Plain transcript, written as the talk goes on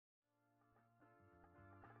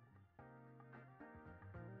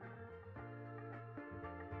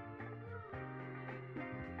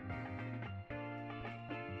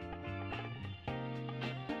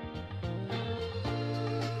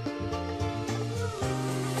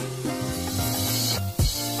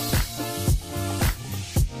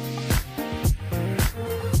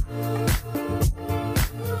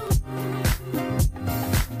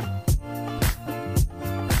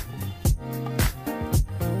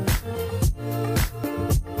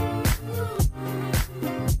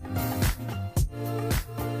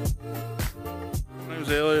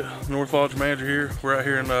North Lodge Manager here. We're out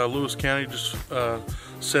here in Lewis County, just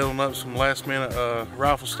settling up some last minute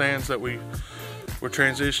rifle stands that we're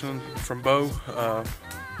transitioning from bow.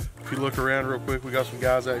 If you look around real quick, we got some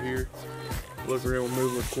guys out here. Look around, we're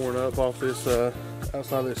moving the corn up off this,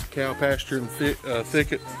 outside this cow pasture and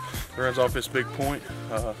thicket that runs off this big point.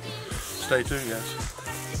 Stay tuned, guys.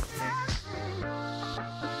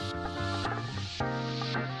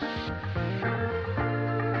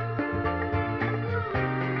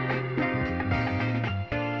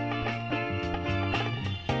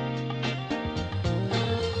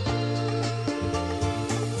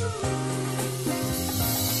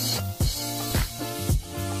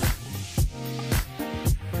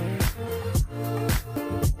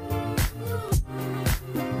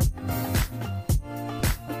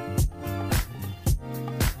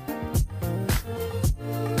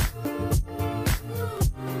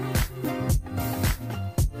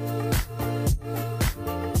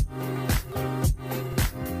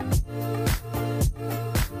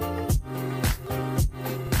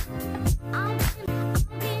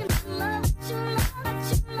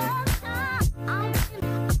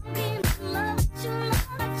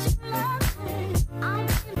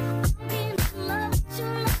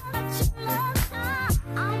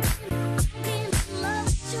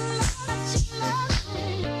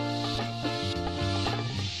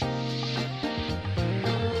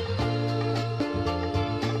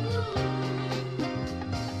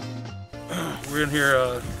 We're in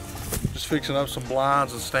here just fixing up some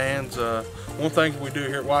blinds and stands. One thing we do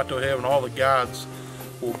here at Whitetail Heaven, all the guides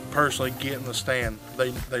will personally get in the stand.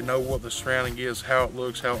 They know what the surrounding is, how it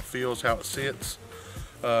looks, how it feels, how it sits.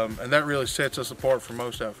 And that really sets us apart from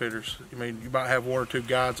most outfitters. I mean, you might have one or two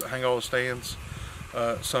guides that hang all the stands.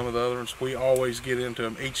 Some of the other ones, we always get into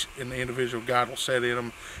them. Each individual guide will set in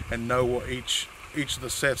them and know what each of the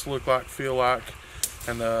sets look like, feel like.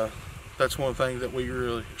 And that's one of the things that we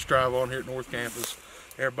really strive on here at North Camp, is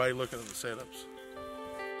everybody looking at the setups.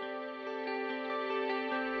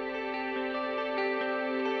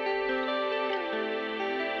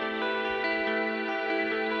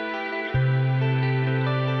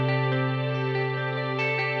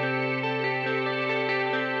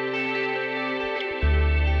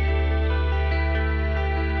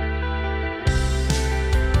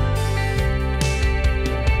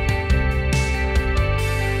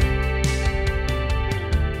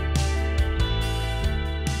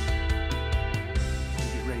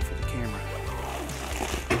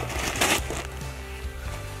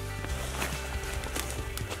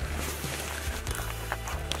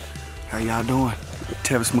 How y'all doing?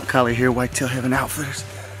 Tevis McCauley here, Whitetail Heaven Outfitters.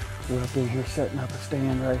 We're up in here setting up a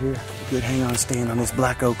stand right here. A good hang-on stand on this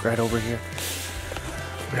black oak right over here.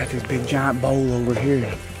 We got this big giant bowl over here,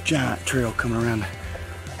 and a giant trail coming around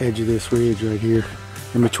the edge of this ridge right here,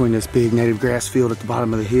 in between this big native grass field at the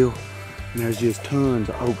bottom of the hill. And there's just tons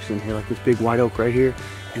of oaks in here, like this big white oak right here,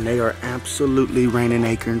 and they are absolutely raining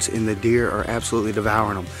acorns, and the deer are absolutely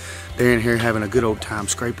devouring them. They're in here having a good old time,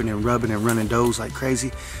 scraping and rubbing and running does like crazy.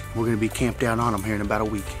 We're gonna be camped out on them here in about a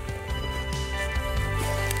week.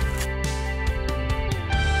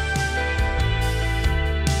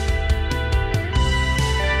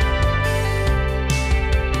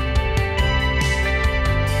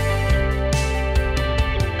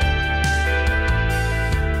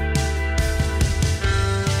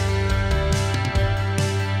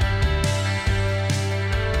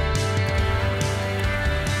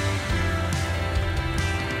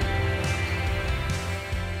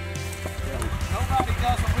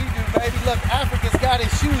 Look, Africa's got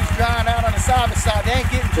his shoes drying out on the side by side. They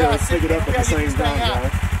ain't getting dry. Let's pick it up at the same time,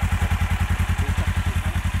 guys.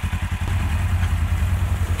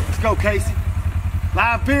 Let's go, Casey.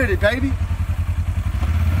 Live bearded, baby.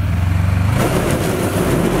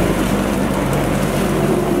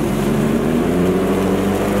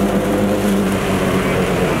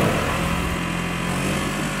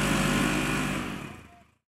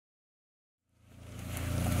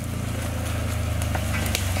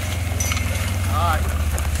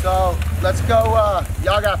 So let's go,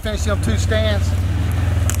 y'all gotta finish them two stands,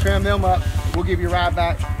 trim them up. We'll give you a ride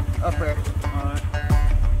back up there. All right.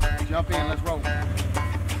 Jump in, let's roll.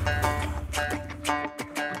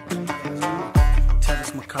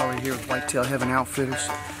 Tevis McCauley here with Whitetail Heaven Outfitters.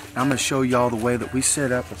 And I'm gonna show y'all the way that we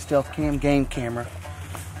set up a stealth cam game camera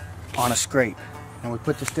on a scrape. And we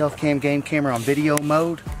put the stealth cam game camera on video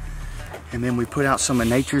mode, and then we put out some of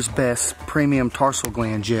Nature's Best premium tarsal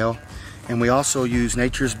gland gel And we also use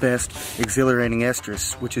Nature's Best Exhilarating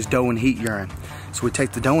Estrus, which is Doe-In-Heat Urine. So we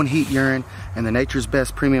take the Doe-In-Heat Urine and the Nature's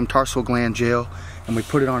Best Premium Tarsal Gland Gel, and we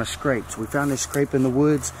put it on a scrape. So we found this scrape in the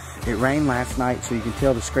woods. It rained last night, so you can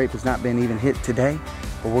tell the scrape has not been even hit today.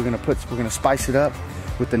 But we're gonna spice it up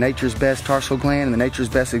with the Nature's Best Tarsal Gland and the Nature's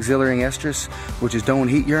Best Exhilarating Estrus, which is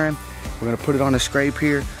Doe-In-Heat Urine. We're gonna put it on a scrape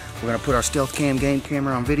here. We're gonna put our Stealth Cam game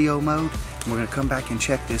camera on video mode, and we're gonna come back and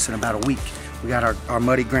check this in about a week. We got our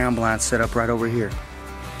muddy ground blind set up right over here.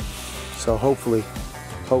 So hopefully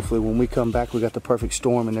when we come back, we got the perfect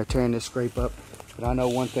storm and they're tearing this scrape up. But I know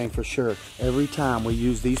one thing for sure, every time we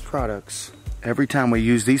use these products in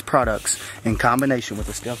combination with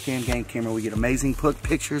the Stealth Cam game camera, we get amazing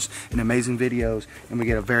pictures and amazing videos, and we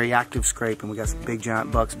get a very active scrape, and we got some big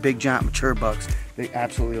giant bucks, big giant mature bucks. They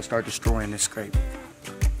absolutely will start destroying this scrape.